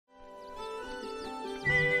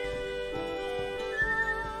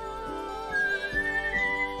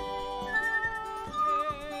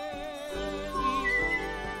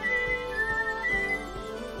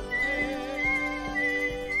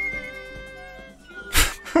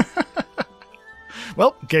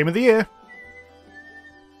Well, Game of the Year.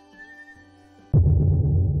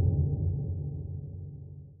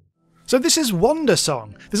 So this is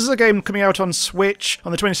Wandersong. This is a game coming out on Switch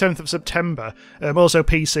on the 27th of September, also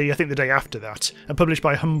PC I think the day after that, and published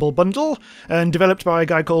by Humble Bundle, and developed by a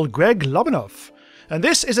guy called Greg Lobanov. And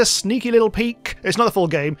this is a sneaky little peek. It's not the full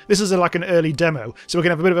game, this is like an early demo, so we're going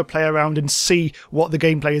to have a bit of a play around and see what the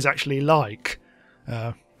gameplay is actually like.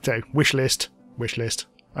 So, wishlist,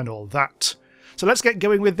 and all that. So let's get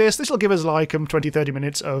going with this. This will give us like 20-30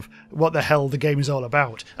 minutes of what the hell the game is all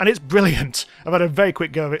about. And it's brilliant. I've had a very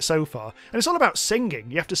quick go of it so far. And it's all about singing.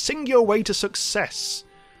 You have to sing your way to success.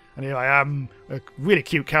 And here I am, a really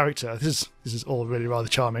cute character. This is all really rather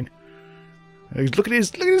charming. Look at his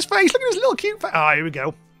face, look at his little cute face. Ah, here we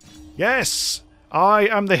go. Yes, I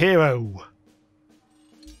am the hero.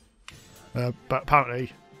 But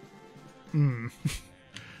apparently,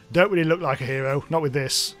 don't really look like a hero, not with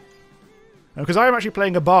this. Because I am actually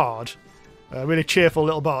playing a bard. A really cheerful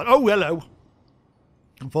little bard. Oh, hello.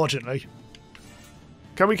 Unfortunately.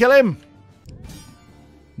 Can we kill him?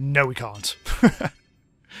 No, we can't.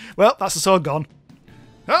 Well, that's the sword gone.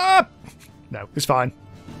 Ah! No, it's fine.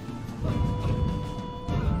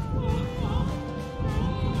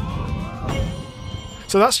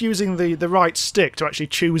 So that's using the right stick to actually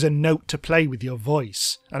choose a note to play with your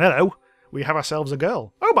voice. And hello, we have ourselves a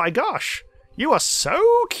girl. Oh my gosh, you are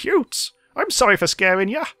so cute. I'm sorry for scaring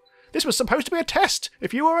you. This was supposed to be a test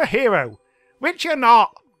if you were a hero, which you're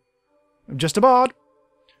not. I'm just a bard.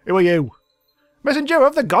 Who are you? Messenger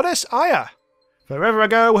of the goddess Aya. Forever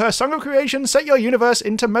ago, her song of creation set your universe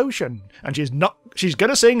into motion, and she's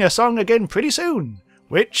gonna sing her song again pretty soon,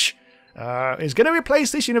 which is gonna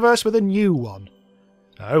replace this universe with a new one.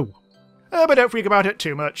 Oh. But don't freak about it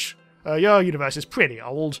too much. Your universe is pretty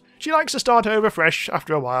old. She likes to start over fresh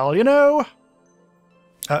after a while, you know?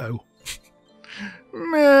 Uh-oh.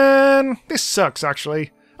 Man, this sucks,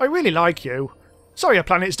 actually. I really like you. Sorry your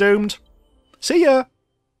planet's doomed. See ya!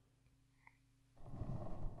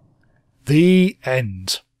 The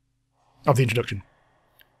end of the introduction.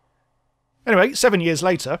 Anyway, 7 years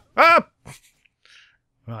later... Ah!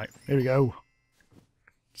 Right, here we go.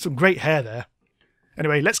 Some great hair there.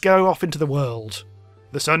 Anyway, let's go off into the world.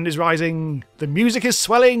 The sun is rising, the music is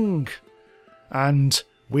swelling, and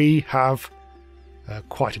we have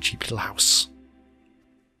quite a cheap little house.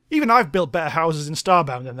 Even I've built better houses in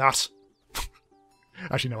Starbound than that.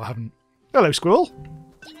 Actually, no, I haven't. Hello, squirrel.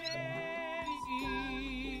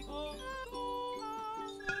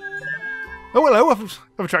 Oh, hello, I've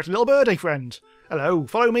attracted a little birdie friend. Hello,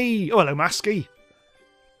 follow me. Oh, hello, Masky.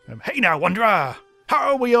 Hey now, wanderer.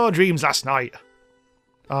 How were your dreams last night?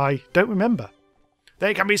 I don't remember.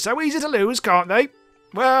 They can be so easy to lose, can't they?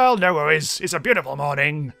 Well, no worries. It's a beautiful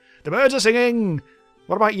morning. The birds are singing.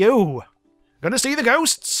 What about you? Gonna see the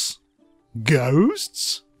ghosts?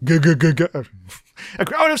 Ghosts? A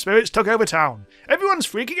crowd of spirits took over town. Everyone's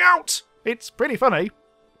freaking out. It's pretty funny.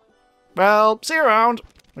 Well, see you around.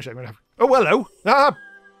 Oh, hello. Ah!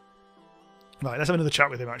 Right, let's have another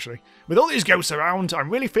chat with him, actually. With all these ghosts around,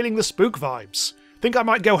 I'm really feeling the spook vibes. Think I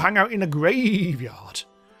might go hang out in a graveyard.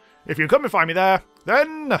 If you come and find me there,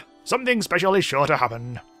 then something special is sure to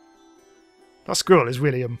happen. That squirrel is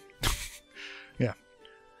really, yeah.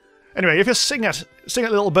 Anyway, if you sing at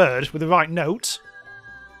little bird with the right note,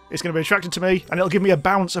 it's going to be attracted to me, and it'll give me a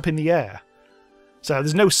bounce up in the air. So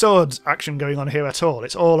there's no swords action going on here at all.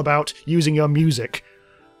 It's all about using your music.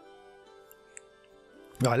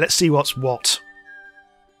 Right, let's see what's what.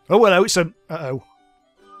 Oh, hello, it's a... Uh-oh.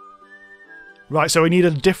 Right, so we need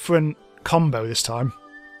a different combo this time.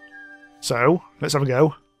 So, let's have a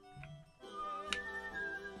go.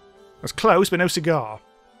 That's close, but no cigar.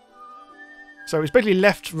 So it's basically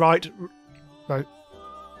left, right... No.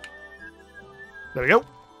 There we go.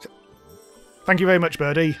 Thank you very much,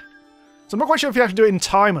 birdie. So I'm not quite sure if you have to do it in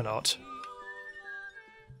time or not.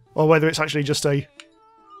 Or whether it's actually just a...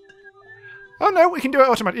 Oh no, we can do it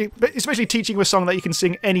automatically. It's basically teaching you a song that you can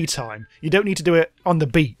sing any time. You don't need to do it on the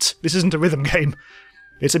beat. This isn't a rhythm game.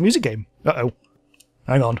 It's a music game. Uh-oh.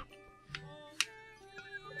 Hang on.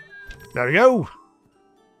 There we go.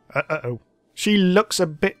 Uh-oh. She looks a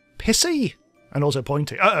bit pissy. And also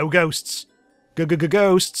pointy. Uh-oh, ghosts.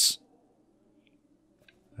 Ghosts.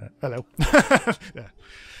 Hello. Yeah.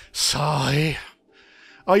 Sigh.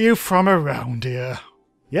 Are you from around here?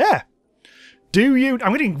 Yeah. Do you...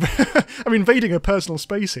 I'm invading her personal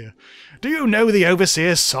space here. Do you know the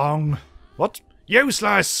Overseer's song? What?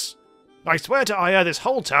 Useless! I swear to Aya, this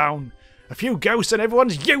whole town. A few ghosts and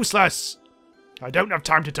everyone's useless! I don't have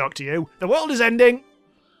time to talk to you. The world is ending!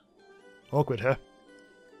 Awkward, huh?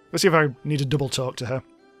 Let's see if I need to double talk to her.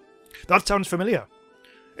 That sounds familiar.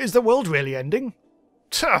 Is the world really ending?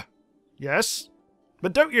 Tuh! Yes.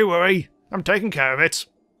 But don't you worry. I'm taking care of it.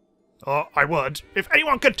 Or I would, if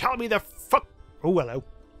anyone could tell me the oh, hello.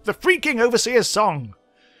 The freaking Overseer's song!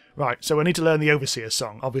 Right, so I need to learn the Overseer's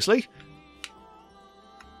song, obviously.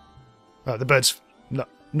 The bird's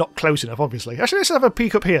not close enough, obviously. Actually, let's have a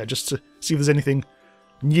peek up here, just to see if there's anything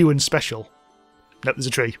new and special. Nope, there's a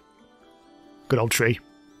tree. Good old tree.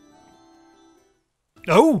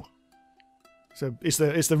 Oh! So it's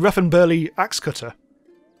the rough and burly axe cutter.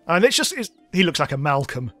 And he looks like a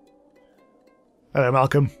Malcolm. Hello,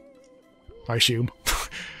 Malcolm. I assume.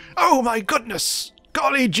 Oh my goodness!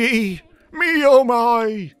 Golly gee! Me oh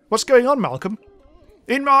my! What's going on, Malcolm?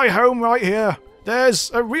 In my home right here,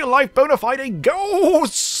 there's a real-life bona fide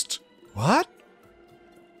ghost! What?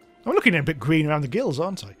 I'm looking a bit green around the gills,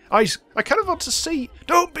 aren't I? I kind of want to see...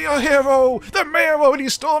 Don't be a hero! The mayor already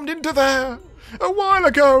stormed into there! A while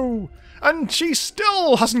ago! And she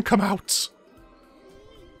still hasn't come out!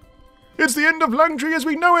 It's the end of Langtry as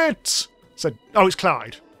we know it! Said, oh, it's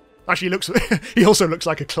Clyde. Actually, he also looks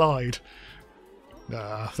like a Clyde.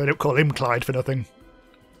 They don't call him Clyde for nothing.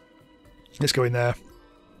 Let's go in there.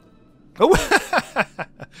 Oh,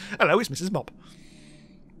 hello, it's Mrs. Mop.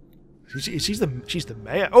 She's the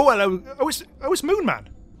mayor. Oh, hello. Oh, it's Moonman.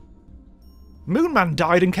 Moonman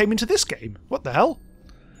died and came into this game. What the hell?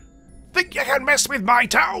 Think you can mess with my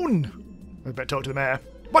town? I better talk to the mayor.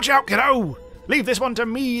 Watch out, kiddo. Leave this one to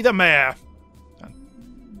me, the mayor.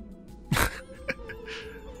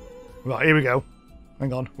 Right, here we go.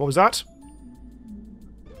 Hang on, what was that?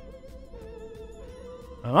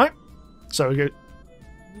 Alright. So we go...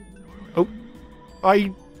 Oh.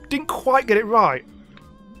 I didn't quite get it right.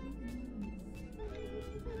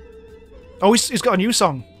 Oh, he's got a new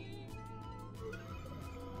song.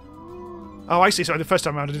 Oh, I see. Sorry, the first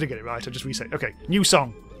time around I didn't get it right. I just reset. Okay, new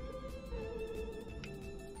song.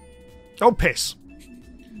 Oh, piss.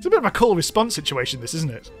 It's a bit of a call response situation, this, isn't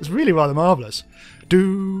it? It's really rather marvellous.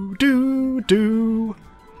 Do, do, do.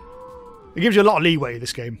 It gives you a lot of leeway,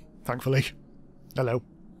 this game, thankfully. Hello.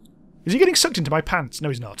 Is he getting sucked into my pants? No,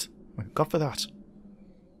 he's not. Thank God for that.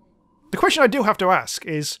 The question I do have to ask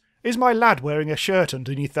is my lad wearing a shirt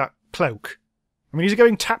underneath that cloak? I mean, he's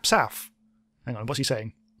going tap-saff. Hang on, what's he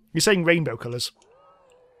saying? He's saying rainbow colours.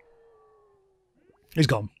 He's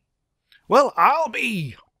gone. Well, I'll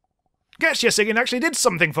be... Guess your singing actually did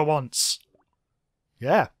something for once.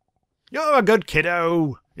 Yeah. You're a good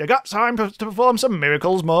kiddo. You got time to perform some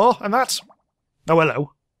miracles more, and that's... Oh,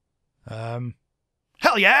 hello.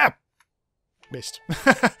 Hell yeah! Missed.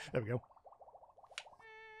 There we go.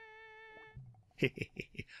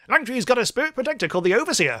 Langtry's got a spirit protector called the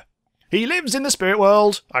Overseer. He lives in the spirit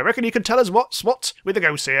world. I reckon he could tell us what's what with the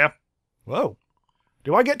ghosts here. Whoa.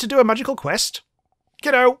 Do I get to do a magical quest?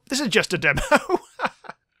 Kiddo, this is just a demo.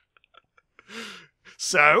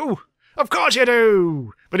 So, of course you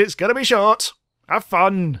do, but it's gonna be short. Have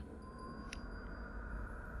fun.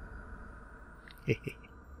 This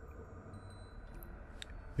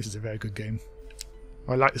is a very good game.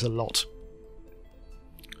 I like this a lot.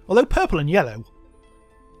 Although purple and yellow.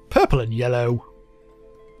 Purple and yellow.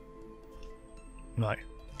 Right.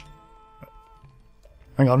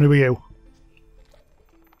 Hang on, who are you?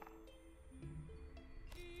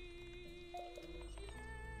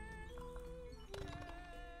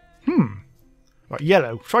 Right,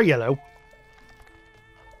 yellow. Try yellow.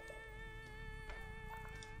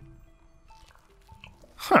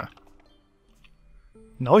 Huh.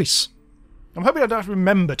 Nice. I'm hoping I don't have to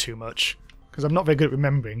remember too much, because I'm not very good at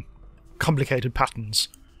remembering complicated patterns.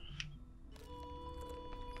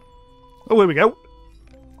 Oh, here we go.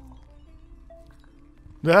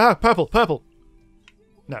 Ah, purple, purple.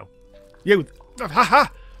 No. You. Ha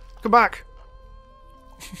ha! Come back.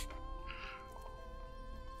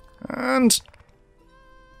 And...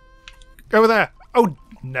 over there. Oh,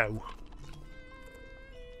 no.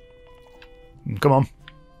 Come on.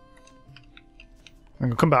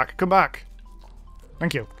 Hang on, come back, come back.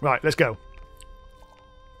 Thank you. Right, let's go.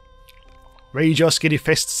 Raise your skinny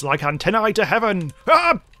fists like antennae to heaven.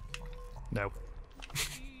 Ah! No.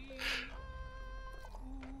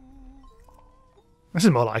 This is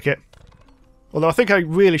more like it. Although I think I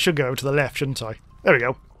really should go to the left, shouldn't I? There we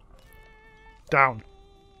go. Down.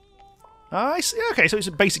 I see. Okay, so it's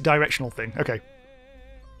a basic directional thing. Okay.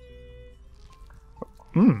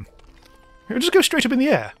 It'll just go straight up in the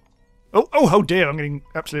air. Oh dear, I'm getting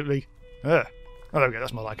absolutely... Oh, there we go,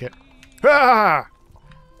 that's more like it. Ah!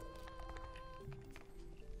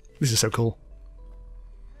 This is so cool.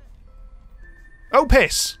 Oh,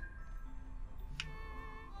 piss!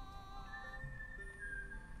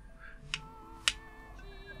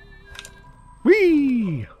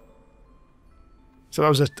 Whee! So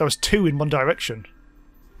that was 2 in one direction.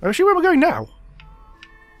 Actually, where am I going now?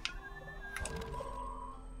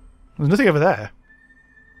 There's nothing over there.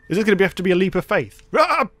 Is this going to have to be a leap of faith?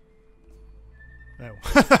 Ah! No.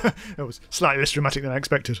 That was slightly less dramatic than I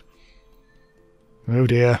expected. Oh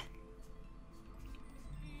dear.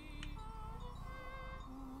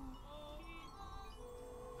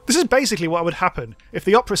 This is basically what would happen if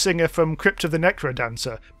the opera singer from Crypt of the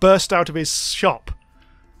Necrodancer burst out of his shop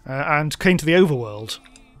and came to the overworld.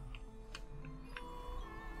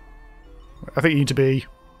 I think you need to be...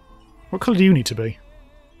 What colour do you need to be?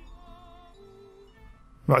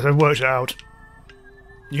 Right, so I've worked it out.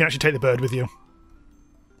 You can actually take the bird with you.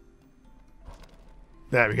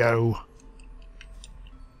 There we go.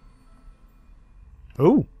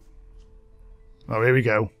 Ooh. Oh, here we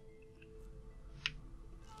go.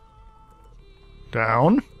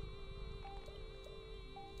 Down.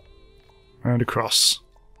 And across.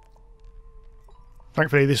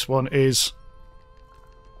 Thankfully this one is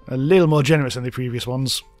a little more generous than the previous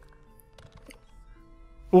ones.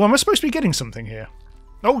 Oh, am I supposed to be getting something here?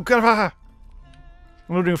 Oh, God!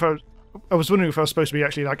 I'm wondering if I was wondering if I was supposed to be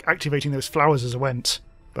actually like activating those flowers as I went,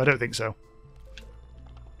 but I don't think so.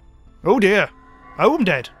 Oh dear! Oh, I'm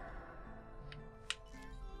dead.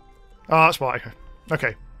 Oh, that's why.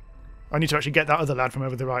 Okay. I need to actually get that other lad from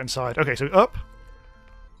over the right-hand side. Okay, so up.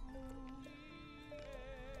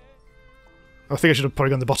 I think I should have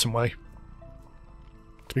probably gone the bottom way,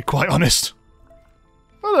 to be quite honest.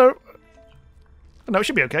 Hello. Oh, no, it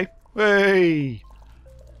should be okay. Hey!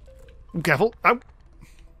 Careful. Ow.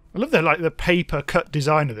 I love the paper cut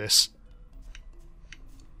design of this.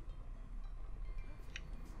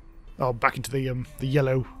 Oh, back into the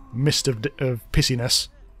yellow mist of pissiness.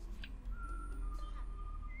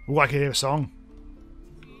 Oh, I can hear a song.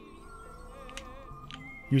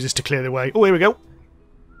 Use this to clear the way. Oh, here we go.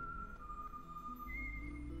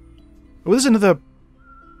 Oh, there's another...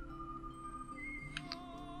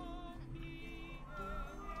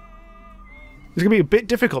 It's going to be a bit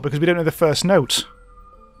difficult because we don't know the first note.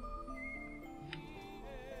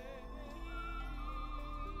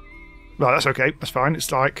 Well, that's okay. That's fine.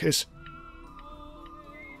 It's like... it's...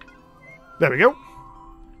 There we go.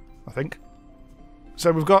 I think.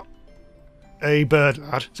 So we've got a bird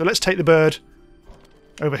lad. So let's take the bird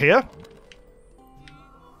over here.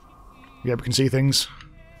 Yeah, we can see things.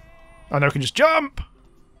 I know we can just jump!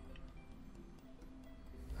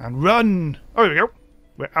 And run! Oh, here we go.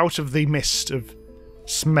 We're out of the mist of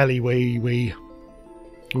smelly wee.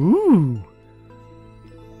 Ooh!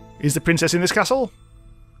 Is the princess in this castle?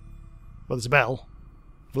 Well, there's a bell.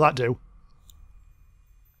 Will that do?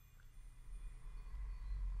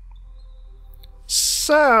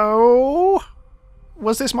 So...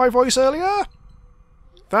 Was this my voice earlier?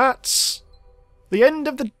 That's... the end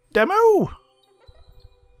of the demo?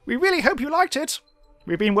 We really hope you liked it.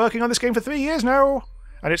 We've been working on this game for 3 years now,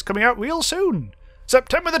 and it's coming out real soon.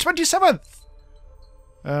 September the 27th!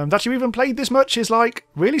 That you even played this much is, like,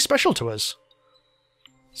 really special to us.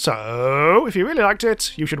 So, if you really liked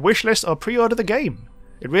it, you should wishlist or pre-order the game.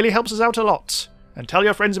 It really helps us out a lot. And tell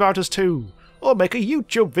your friends about us too. Or make a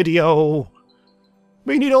YouTube video.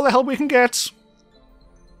 We need all the help we can get.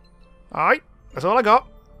 Alright, that's all I got.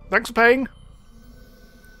 Thanks for paying.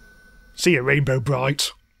 See you, Rainbow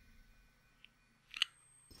Bright.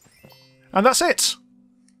 And that's it.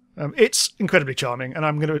 It's incredibly charming, and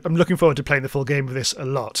I'm looking forward to playing the full game of this a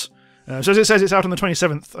lot. So as it says, it's out on the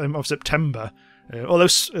 27th of September. Although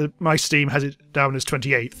my Steam has it down as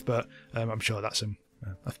 28th, but I'm sure that's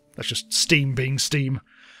just Steam being Steam.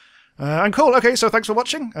 And cool. Okay, so thanks for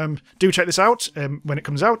watching. Do check this out when it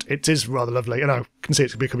comes out. It is rather lovely, and I can see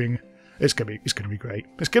it's becoming. It's gonna be great.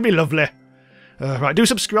 It's gonna be lovely. Right, do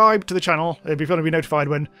subscribe to the channel if you want to be notified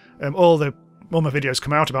when all my videos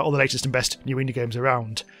come out about all the latest and best new indie games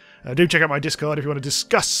around. Do check out my Discord if you want to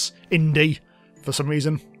discuss indie for some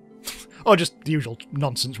reason, or just the usual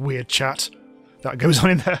nonsense, weird chat that goes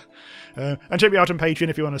on in there. And check me out on Patreon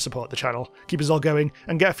if you want to support the channel, keep us all going,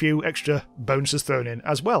 and get a few extra bonuses thrown in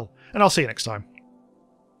as well. And I'll see you next time.